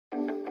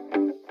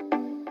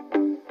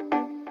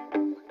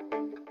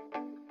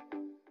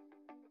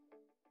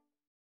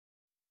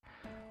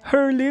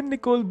HERLENE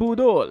Nicole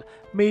Budol,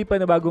 may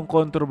panibagong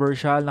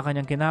kontrobersyal na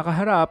kanyang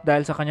kinakaharap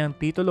dahil sa kanyang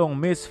titulong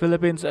Miss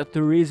Philippines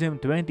Tourism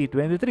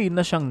 2023 na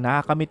siyang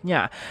nakamit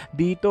niya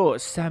dito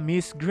sa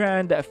Miss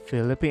Grand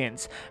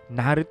Philippines.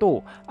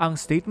 Narito ang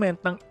statement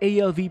ng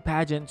ALV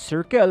Pageant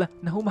Circle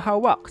na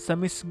humahawak sa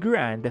Miss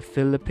Grand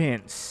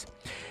Philippines.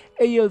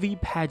 ALV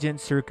Pageant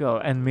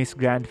Circle and Miss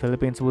Grand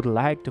Philippines would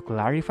like to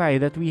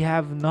clarify that we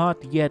have not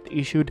yet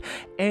issued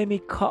any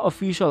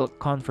official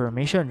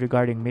confirmation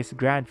regarding Miss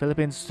Grand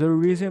Philippines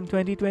Tourism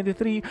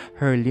 2023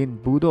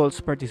 HERLENE Budol's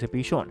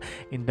participation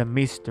in the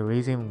Miss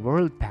Tourism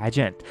World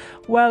Pageant.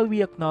 While we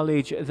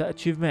acknowledge the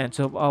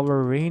achievements of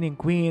our reigning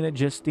queen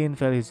Justine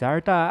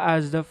Felizarta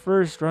as the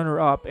first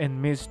runner-up in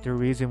Miss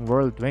Tourism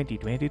World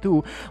 2022,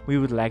 we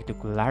would like to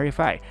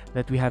clarify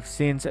that we have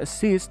since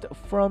ceased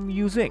from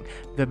using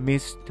the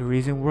Miss Tourism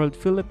World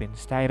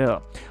Philippines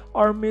title.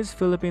 Our Miss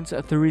Philippines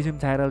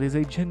Tourism title is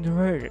a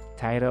generic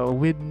title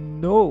with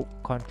no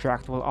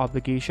contractual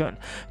obligation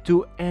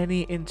to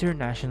any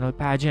international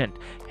pageant.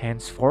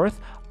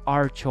 Henceforth,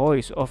 our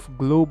choice of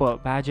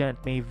global pageant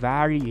may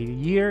vary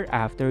year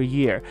after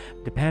year,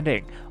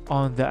 depending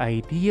on the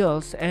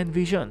ideals and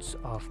visions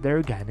of the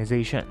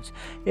organizations.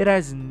 It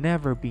has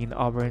never been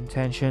our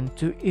intention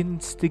to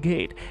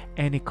instigate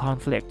any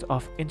conflict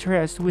of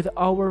interest with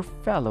our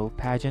fellow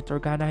pageant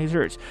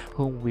organizers,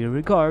 whom we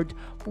regard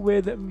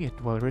with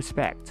mutual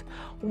respect.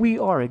 We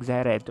are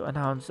excited to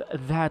announce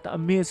that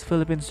Miss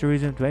Philippines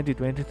Tourism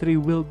 2023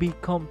 will be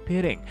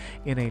competing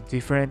in a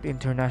different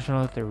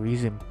international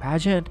tourism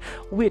pageant,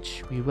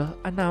 which we will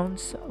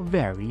announce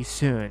very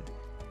soon.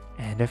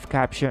 End of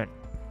caption.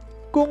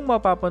 Kung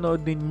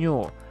mapapanood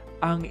ninyo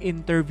ang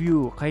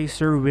interview kay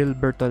Sir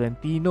Wilbert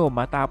Tolentino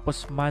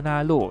matapos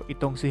manalo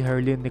itong si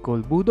HERLENE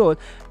Nicole Budol,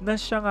 na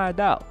siya nga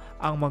daw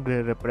ang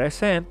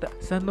magre-represent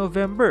sa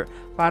November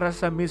para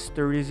sa Miss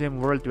Tourism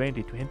World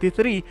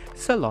 2023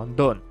 sa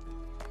London.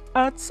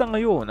 At sa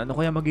ngayon, ano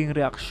kaya maging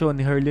reaksyon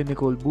ni HERLENE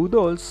Nicole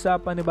Budol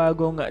sa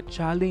panibagong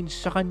challenge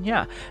sa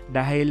kanya?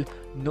 Dahil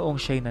noong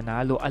siya'y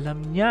nanalo, alam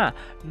niya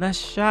na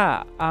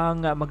siya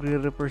ang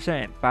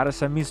magre-represent para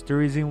sa Miss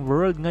Tourism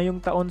World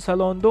ngayong taon sa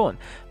London.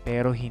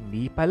 Pero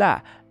hindi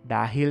pala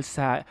dahil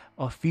sa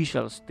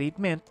official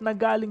statement na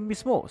galing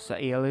mismo sa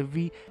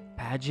ALV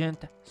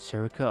Pageant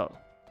Circle.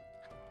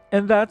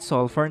 And that's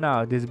all for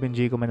now. This has been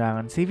Jay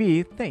Kumanangan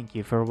TV. Thank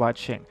you for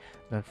watching.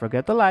 Don't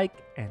forget to like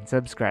and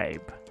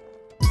subscribe.